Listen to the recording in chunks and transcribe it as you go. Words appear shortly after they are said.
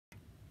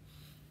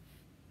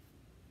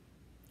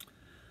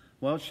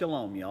Well,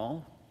 shalom,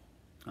 y'all.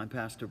 I'm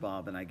Pastor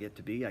Bob, and I get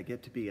to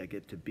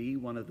be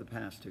one of the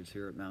pastors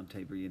here at Mount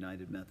Tabor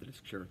United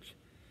Methodist Church.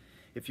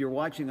 If you're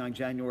watching on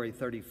January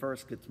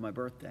 31st, it's my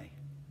birthday,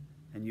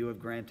 and you have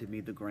granted me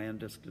the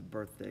grandest of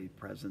birthday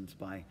presents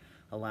by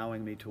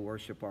allowing me to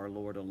worship our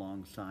Lord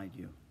alongside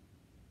you.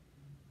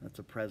 That's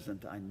a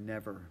present I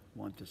never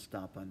want to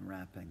stop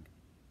unwrapping.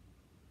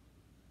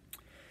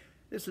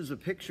 This is a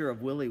picture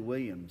of Willie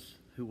Williams,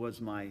 who was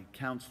my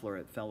counselor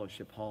at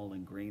Fellowship Hall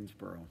in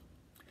Greensboro.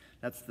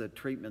 That's the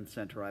treatment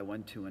center I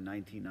went to in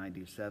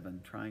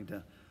 1997, trying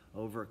to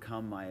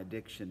overcome my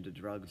addiction to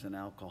drugs and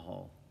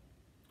alcohol.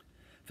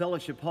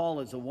 Fellowship Hall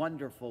is a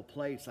wonderful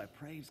place. I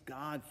praise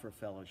God for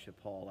Fellowship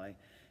Hall. I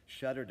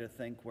shudder to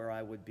think where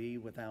I would be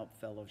without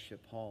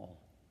Fellowship Hall.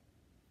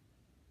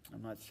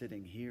 I'm not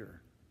sitting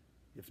here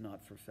if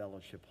not for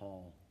Fellowship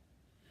Hall.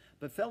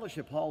 But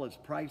Fellowship Hall is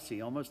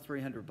pricey, almost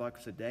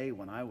 $300 a day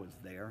when I was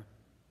there.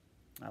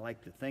 I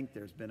like to think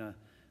there's been a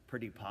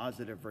pretty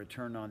positive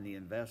return on the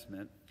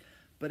investment.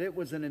 But it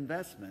was an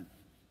investment.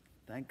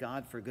 Thank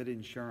God for good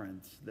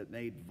insurance that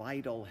made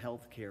vital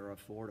health care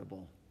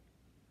affordable.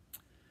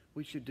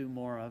 We should do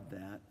more of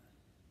that.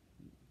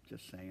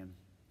 Just saying.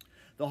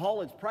 The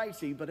hall is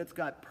pricey, but it's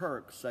got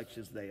perks such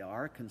as they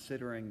are,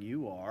 considering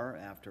you are,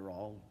 after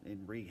all,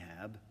 in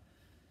rehab.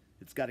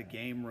 It's got a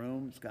game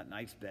room, it's got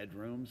nice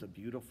bedrooms, a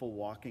beautiful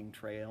walking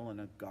trail, and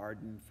a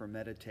garden for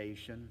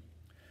meditation.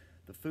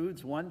 The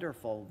food's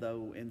wonderful,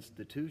 though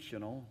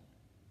institutional.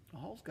 The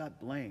hall's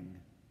got bling.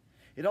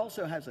 It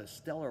also has a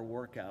stellar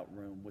workout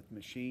room with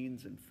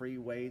machines and free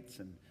weights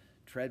and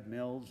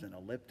treadmills and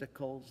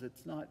ellipticals.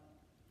 It's not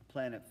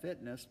Planet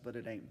Fitness, but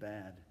it ain't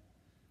bad.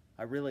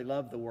 I really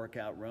love the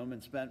workout room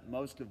and spent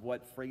most of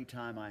what free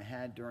time I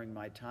had during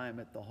my time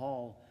at the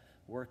hall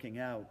working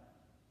out.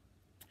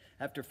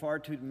 After far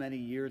too many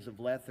years of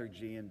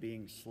lethargy and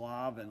being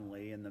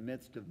slovenly in the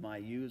midst of my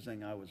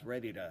using, I was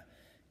ready to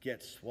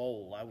get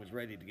swole. I was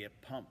ready to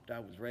get pumped.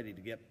 I was ready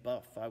to get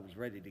buff. I was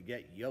ready to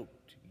get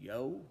yoked.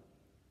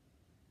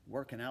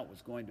 Working out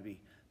was going to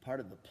be part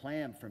of the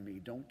plan for me.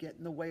 Don't get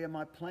in the way of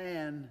my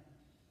plan.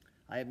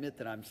 I admit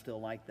that I'm still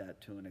like that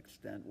to an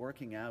extent.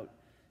 Working out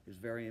is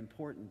very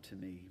important to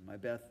me.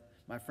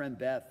 My friend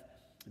Beth,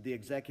 the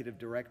executive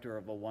director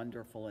of a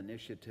wonderful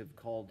initiative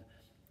called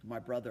My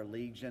Brother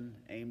Legion,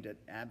 aimed at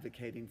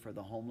advocating for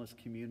the homeless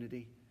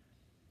community,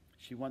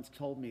 she once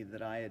told me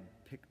that I had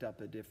picked up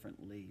a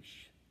different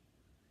leash.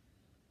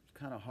 It's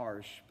kind of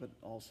harsh, but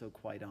also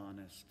quite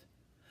honest.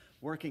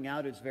 Working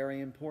out is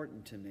very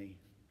important to me.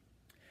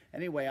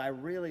 Anyway, I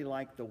really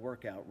like the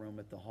workout room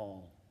at the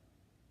hall.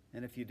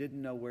 And if you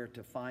didn't know where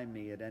to find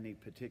me at any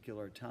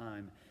particular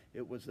time,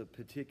 it was a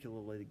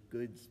particularly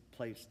good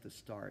place to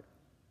start.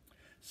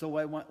 So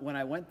when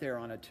I went there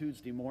on a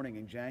Tuesday morning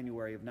in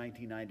January of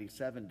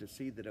 1997 to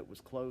see that it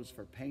was closed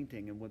for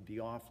painting and would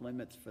be off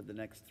limits for the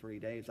next 3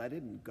 days, I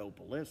didn't go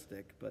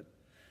ballistic, but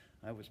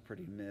I was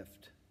pretty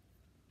miffed.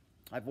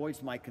 I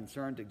voiced my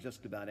concern to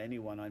just about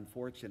anyone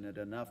unfortunate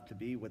enough to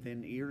be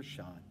within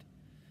earshot.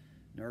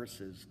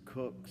 Nurses,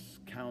 cooks,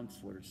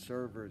 counselors,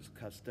 servers,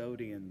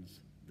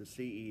 custodians, the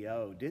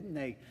CEO. Didn't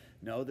they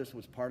know this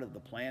was part of the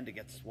plan to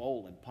get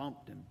swole and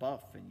pumped and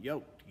buff and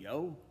yoked,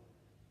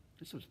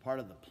 This was part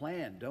of the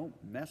plan. Don't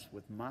mess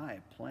with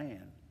my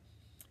plan.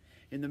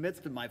 In the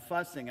midst of my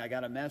fussing, I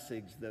got a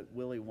message that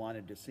Willie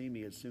wanted to see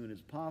me as soon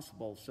as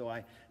possible, so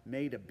I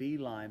made a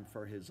beeline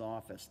for his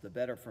office, the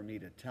better for me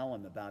to tell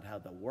him about how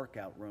the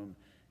workout room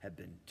had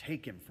been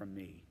taken from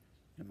me,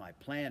 and my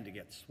plan to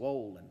get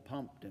swole and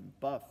pumped and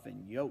buff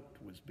and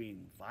yoked was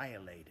being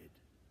violated.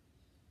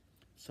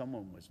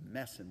 Someone was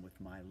messing with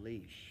my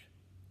leash.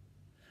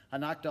 I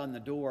knocked on the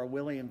door.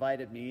 Willie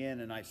invited me in,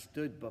 and I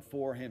stood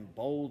before him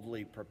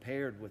boldly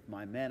prepared with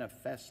my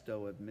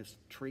manifesto of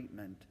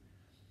mistreatment.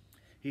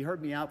 He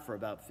heard me out for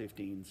about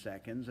 15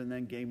 seconds and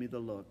then gave me the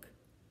look.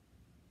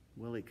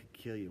 Willie could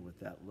kill you with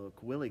that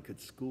look. Willie could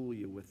school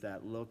you with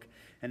that look.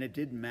 And it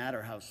didn't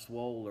matter how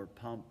swole or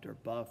pumped or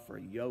buff or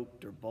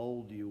yoked or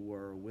bold you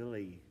were.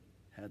 Willie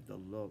had the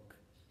look.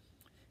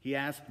 He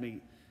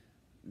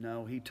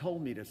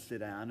told me to sit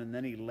down, and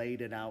then he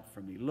laid it out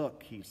for me.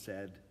 Look, he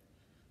said,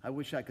 I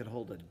wish I could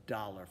hold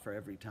 $1 for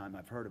every time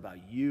I've heard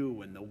about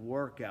you and the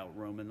workout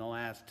room in the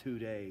last 2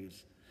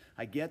 days.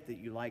 I get that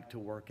you like to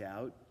work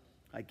out.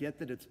 I get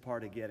that it's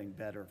part of getting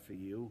better for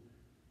you.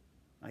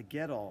 I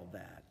get all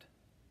that.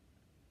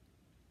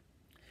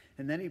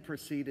 And then he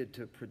proceeded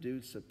to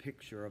produce a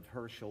picture of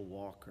Herschel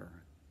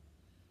Walker,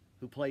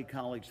 who played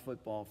college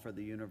football for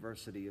the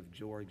University of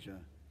Georgia,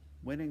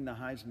 winning the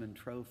Heisman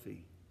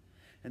Trophy,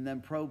 and then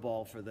Pro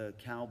Bowl for the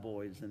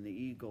Cowboys and the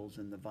Eagles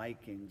and the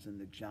Vikings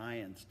and the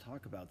Giants.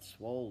 Talk about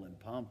swole and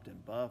pumped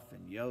and buff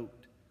and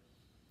yoked.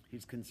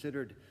 He's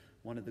considered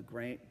one of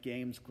the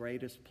game's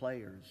greatest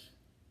players.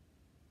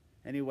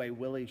 Anyway,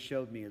 Willie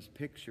showed me his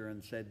picture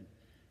and said,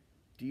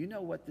 do you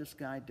know what this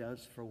guy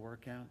does for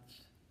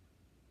workouts?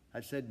 I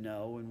said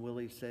no, and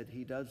Willie said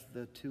he does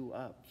the 2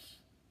 ups,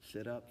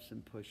 sit-ups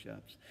and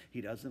push-ups.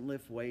 He doesn't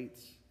lift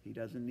weights. He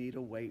doesn't need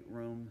a weight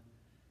room.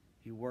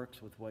 He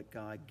works with what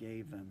God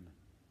gave him.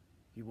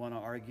 You want to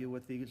argue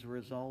with these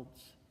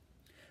results?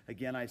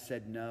 Again, I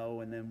said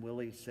no, and then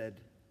Willie said,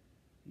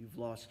 you've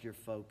lost your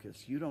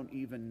focus. You don't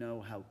even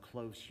know how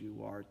close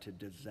you are to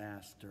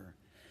disaster.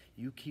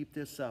 You keep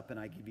this up, and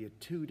I give you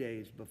 2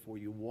 days before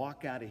you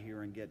walk out of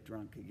here and get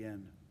drunk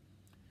again.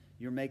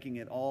 You're making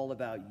it all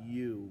about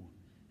you,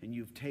 and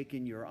you've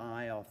taken your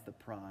eye off the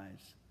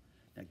prize.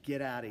 Now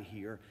get out of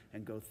here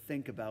and go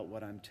think about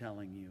what I'm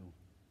telling you.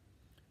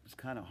 It was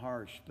kind of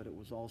harsh, but it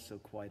was also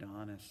quite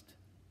honest.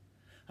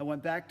 I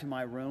went back to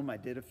my room. I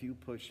did a few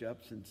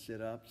push-ups and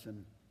sit-ups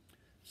and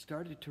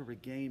started to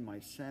regain my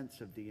sense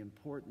of the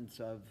importance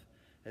of,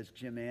 as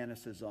Jim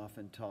Annis has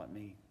often taught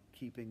me,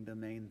 keeping the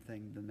main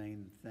thing the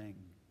main thing.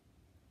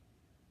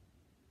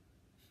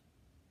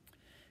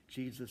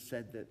 Jesus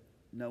said that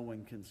no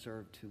one can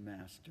serve two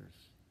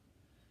masters.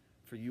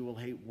 For you will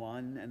hate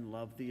one and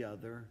love the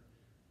other.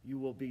 You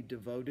will be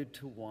devoted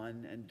to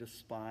one and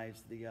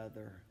despise the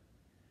other.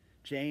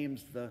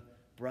 James, the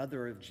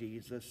brother of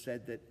Jesus,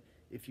 said that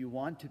if you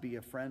want to be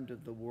a friend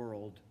of the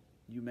world,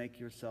 you make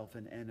yourself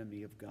an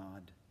enemy of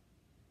God.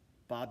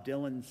 Bob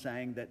Dylan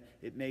sang that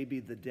it may be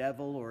the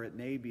devil or it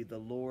may be the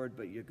Lord,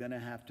 but you're going to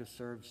have to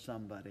serve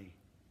somebody.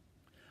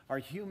 Our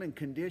human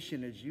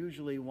condition is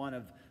usually one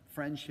of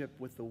friendship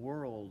with the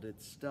world,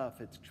 its stuff,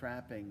 its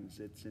trappings,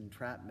 its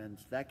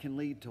entrapments. That can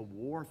lead to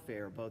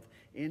warfare, both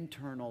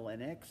internal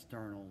and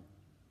external.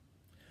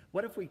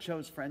 What if we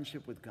chose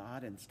friendship with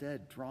God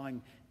instead,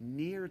 drawing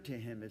near to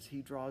him as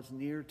he draws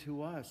near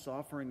to us,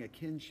 offering a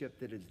kinship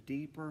that is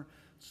deeper,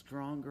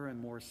 stronger, and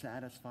more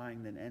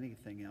satisfying than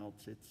anything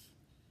else? It's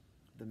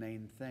the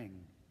main thing.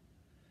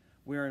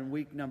 We're in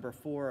week number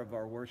 4 of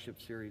our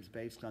worship series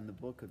based on the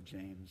book of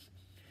James.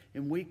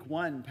 In week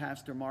 1,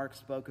 Pastor Mark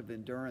spoke of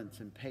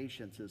endurance and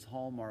patience as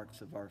hallmarks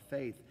of our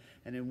faith.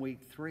 And in week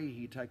 3,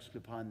 he touched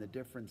upon the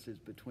differences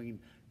between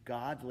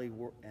godly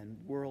and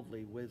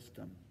worldly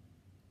wisdom.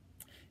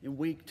 In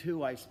week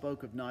 2, I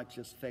spoke of not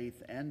just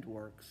faith and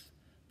works,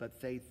 but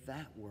faith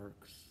that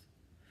works.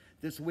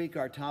 This week,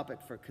 our topic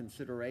for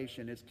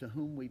consideration is to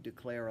whom we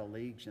declare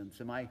allegiance.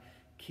 Am I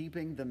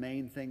keeping the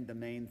main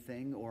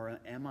thing, or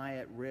am I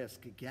at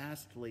risk,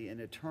 ghastly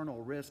and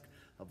eternal risk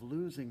of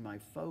losing my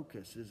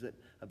focus? Is it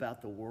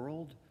about the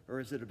world, or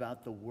is it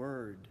about the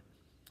Word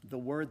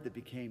that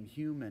became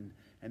human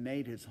and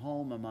made his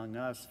home among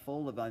us,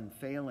 full of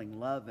unfailing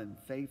love and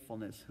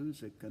faithfulness?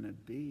 Who's it going to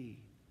be?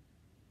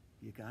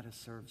 You got to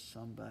serve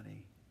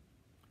somebody.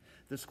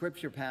 The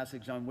scripture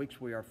passage on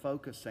which we are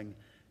focusing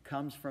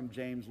comes from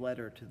James'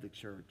 letter to the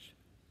church,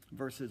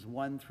 verses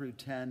 1 through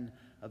 10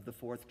 of the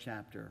 4th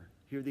chapter.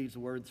 Hear these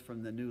words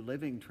from the New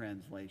Living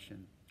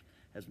Translation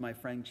as my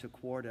friend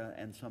Shaquarda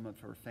and some of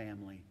her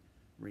family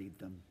read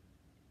them.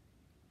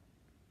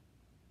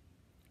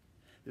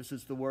 This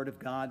is the word of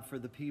God for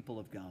the people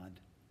of God.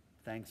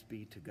 Thanks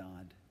be to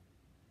God.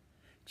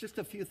 Just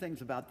a few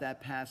things about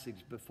that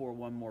passage before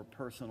one more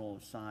personal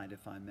aside,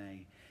 if I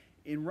may.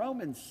 In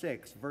Romans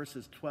 6,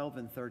 verses 12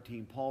 and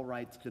 13, Paul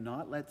writes, "Do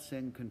not let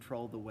sin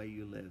control the way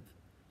you live.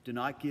 Do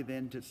not give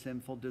in to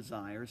sinful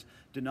desires.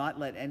 Do not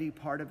let any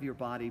part of your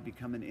body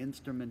become an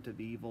instrument of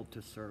evil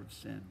to serve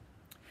sin.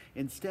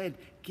 Instead,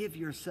 give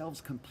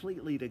yourselves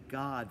completely to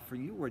God, for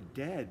you were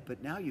dead,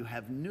 but now you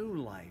have new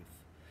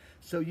life.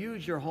 So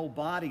use your whole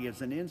body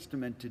as an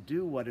instrument to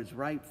do what is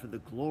right for the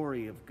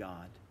glory of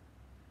God."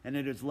 And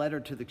in his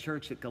letter to the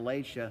church at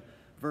Galatia,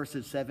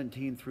 verses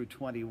 17 through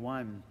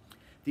 21,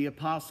 the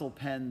apostle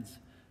pens,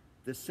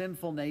 "The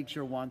sinful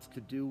nature wants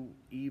to do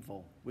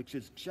evil, which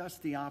is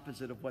just the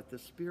opposite of what the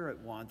Spirit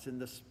wants. And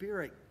the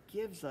Spirit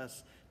gives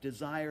us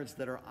desires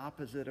that are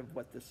opposite of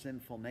what the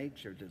sinful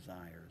nature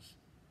desires."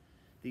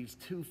 These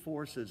two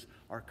forces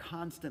are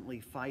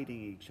constantly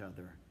fighting each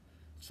other.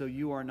 So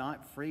you are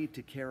not free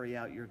to carry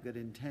out your good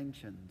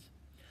intentions.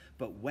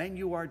 But when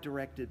you are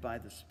directed by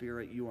the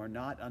Spirit, you are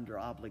not under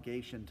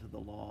obligation to the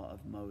law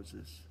of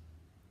Moses.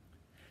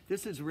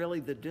 This is really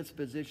the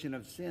disposition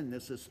of sin,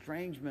 this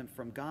estrangement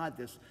from God,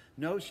 this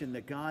notion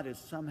that God is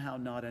somehow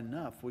not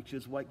enough, which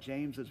is what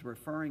James is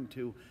referring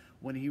to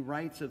when he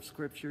writes of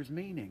Scripture's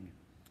meaning.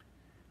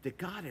 That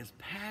God is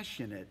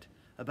passionate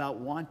about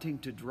wanting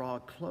to draw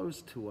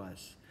close to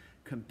us,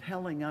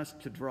 compelling us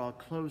to draw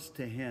close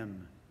to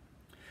him.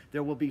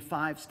 There will be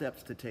 5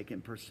 steps to take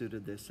in pursuit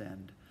of this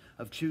end,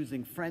 of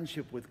choosing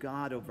friendship with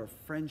God over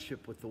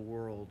friendship with the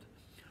world.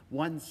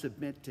 1,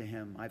 submit to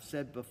him. I've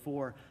said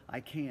before, I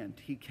can't.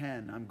 He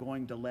can. I'm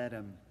going to let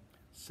him.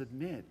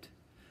 Submit.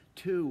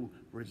 2,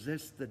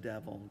 resist the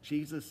devil.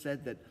 Jesus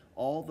said that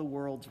all the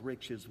world's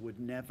riches would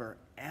never,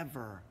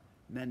 ever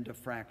mend a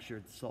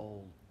fractured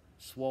soul.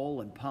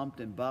 Swole, pumped,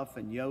 and buff,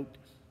 and yoked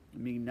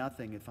mean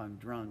nothing if I'm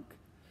drunk.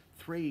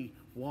 3,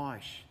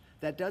 wash.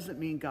 That doesn't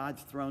mean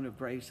God's throne of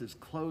grace is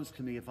closed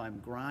to me if I'm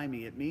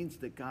grimy. It means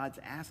that God's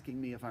asking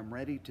me if I'm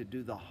ready to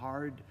do the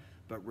hard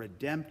but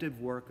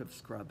redemptive work of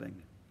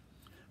scrubbing.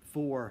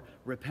 4,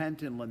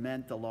 repent and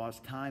lament the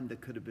lost time that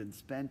could have been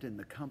spent in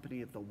the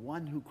company of the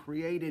one who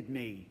created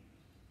me,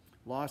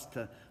 lost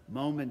to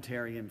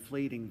momentary and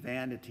fleeting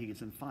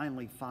vanities. And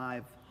finally,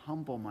 5,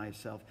 humble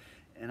myself.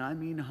 And I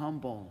mean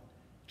humble,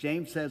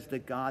 James says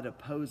that God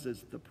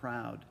opposes the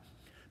proud,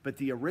 but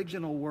the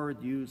original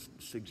word used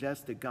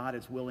suggests that God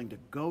is willing to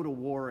go to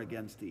war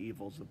against the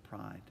evils of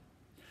pride.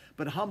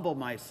 But humble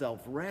myself,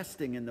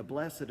 resting in the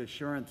blessed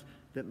assurance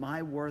that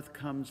my worth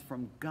comes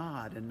from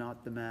God and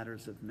not the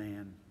matters of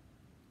man.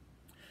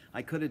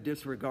 I could have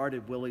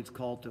disregarded Willie's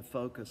call to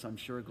focus. I'm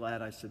sure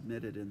glad I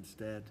submitted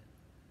instead.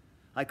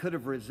 I could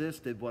have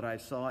resisted what I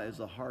saw as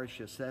a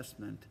harsh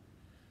assessment,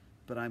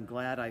 but I'm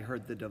glad I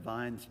heard the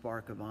divine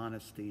spark of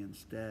honesty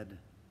instead.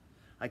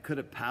 I could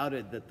have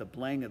pouted that the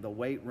bling of the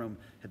weight room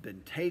had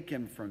been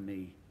taken from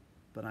me,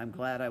 but I'm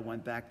glad I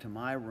went back to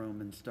my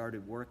room and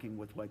started working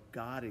with what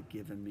God had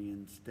given me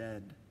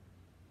instead.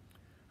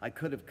 I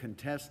could have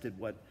contested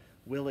what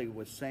Willie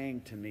was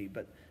saying to me,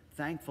 but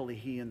thankfully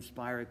he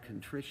inspired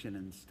contrition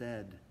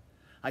instead.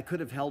 I could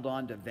have held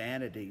on to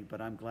vanity, but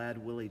I'm glad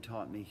Willie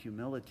taught me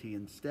humility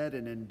instead,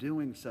 and in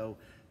doing so,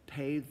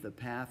 paved the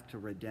path to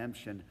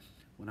redemption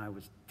when I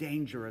was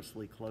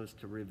dangerously close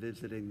to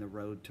revisiting the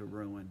road to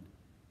ruin.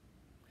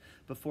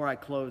 Before I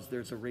close,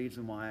 there's a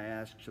reason why I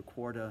asked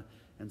Chakorda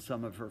and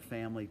some of her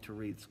family to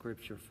read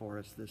scripture for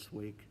us this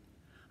week.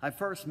 I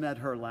first met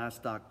her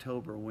last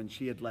October when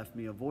she had left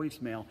me a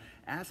voicemail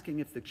asking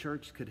if the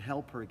church could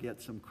help her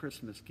get some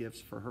Christmas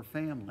gifts for her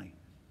family.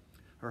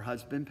 Her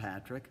husband,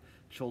 Patrick,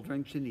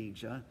 children,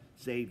 Janija,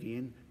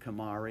 Xavier,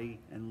 Kamari,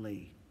 and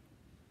Lee.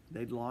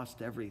 They'd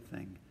lost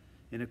everything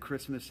in a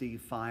Christmas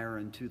Eve fire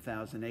in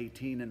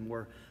 2018 and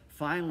were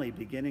finally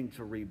beginning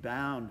to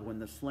rebound when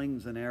the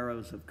slings and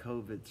arrows of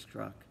COVID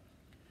struck.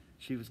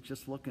 She was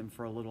just looking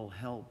for a little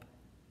help.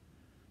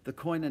 The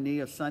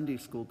Koinonia Sunday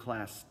school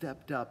class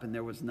stepped up, and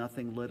there was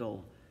nothing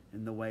little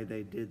in the way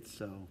they did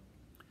so.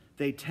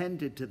 They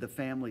tended to the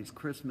family's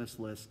Christmas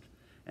list,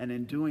 and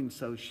in doing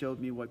so showed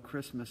me what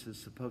Christmas is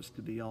supposed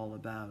to be all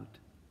about.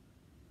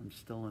 I'm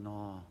still in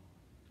awe.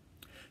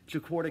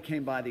 Chakorda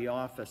came by the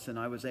office, and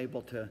I was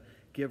able to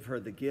give her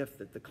the gift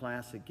that the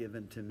class had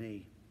given to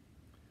me.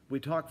 We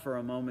talked for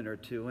a moment or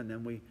two, and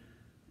then we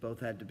both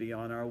had to be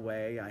on our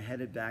way. I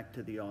headed back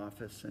to the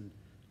office and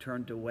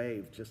turned to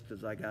wave just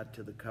as I got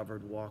to the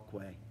covered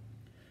walkway.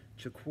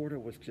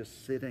 Chakorda was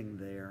just sitting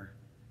there,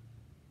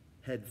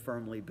 head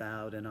firmly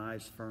bowed and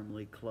eyes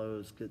firmly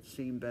closed. It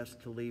seemed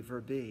best to leave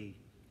her be.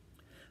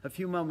 A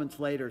few moments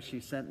later, she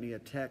sent me a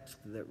text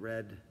that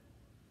read,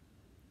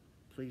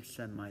 "Please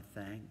send my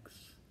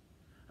thanks.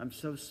 I'm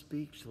so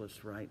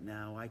speechless right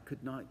now. I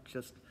could not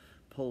just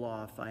pull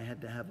off. I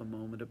had to have a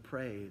moment of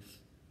praise.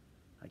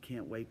 I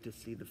can't wait to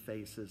see the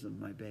faces of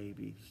my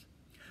babies.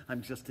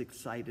 I'm just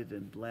excited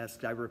and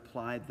blessed." I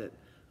replied that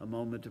a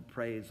moment of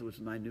praise was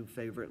my new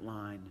favorite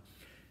line.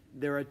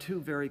 There are two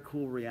very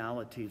cool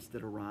realities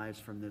that arise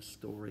from this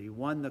story.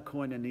 One, the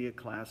Koinonia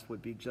class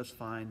would be just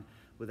fine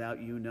without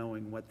you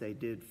knowing what they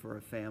did for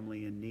a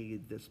family in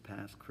need this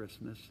past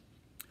Christmas.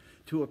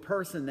 To a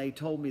person, they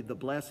told me the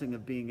blessing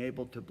of being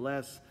able to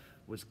bless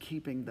was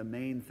keeping the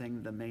main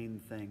thing the main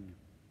thing.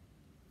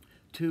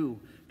 Two,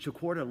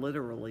 Chakorda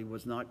literally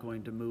was not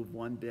going to move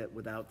one bit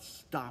without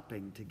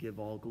stopping to give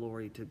all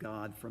glory to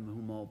God, from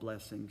whom all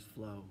blessings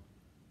flow.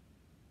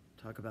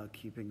 Talk about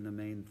keeping the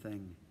main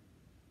thing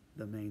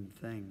the main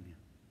thing.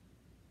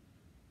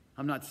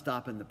 I'm not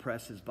stopping the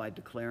presses by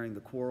declaring the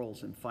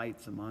quarrels and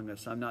fights among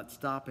us. I'm not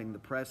stopping the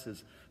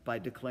presses by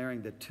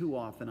declaring that too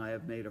often I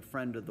have made a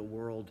friend of the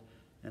world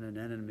and an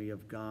enemy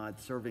of God,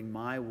 serving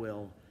my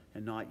will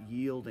and not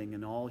yielding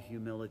in all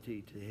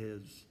humility to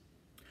his.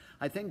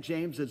 I think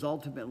James is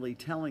ultimately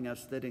telling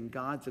us that in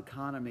God's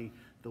economy,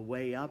 the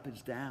way up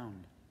is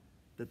down,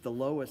 that the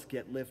lowest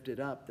get lifted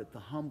up, that the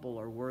humble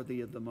are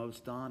worthy of the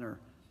most honor.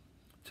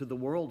 To the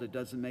world, it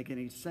doesn't make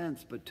any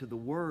sense, but to the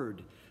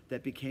Word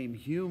that became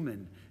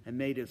human and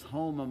made his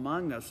home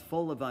among us,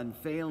 full of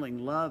unfailing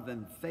love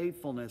and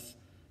faithfulness,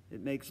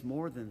 it makes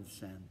more than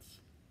sense.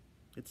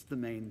 It's the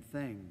main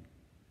thing.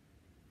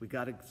 We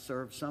got to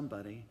serve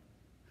somebody.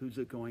 Who's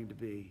it going to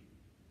be?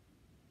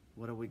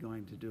 What are we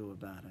going to do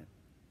about it?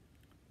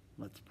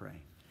 Let's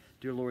pray.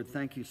 Dear Lord,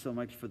 thank you so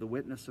much for the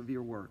witness of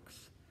your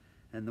works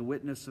and the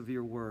witness of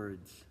your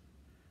words.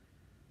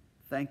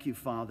 Thank you,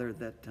 Father,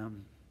 that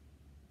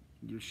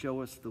you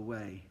show us the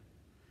way.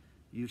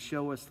 You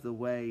show us the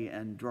way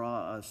and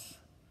draw us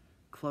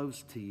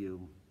close to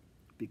you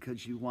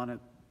because you want to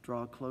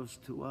draw close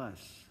to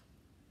us.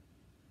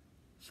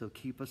 So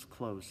keep us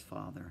close,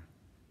 Father.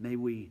 May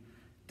we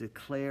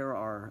declare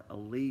our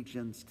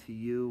allegiance to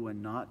you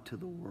and not to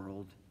the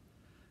world,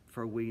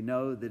 for we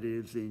know that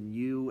it is in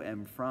you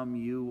and from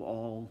you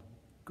all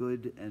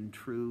good and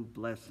true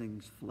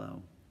blessings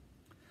flow.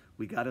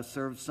 We got to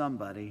serve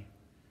somebody.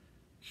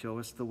 Show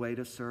us the way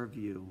to serve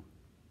you.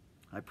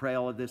 I pray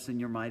all of this in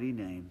your mighty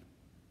name.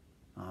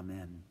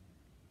 Amen.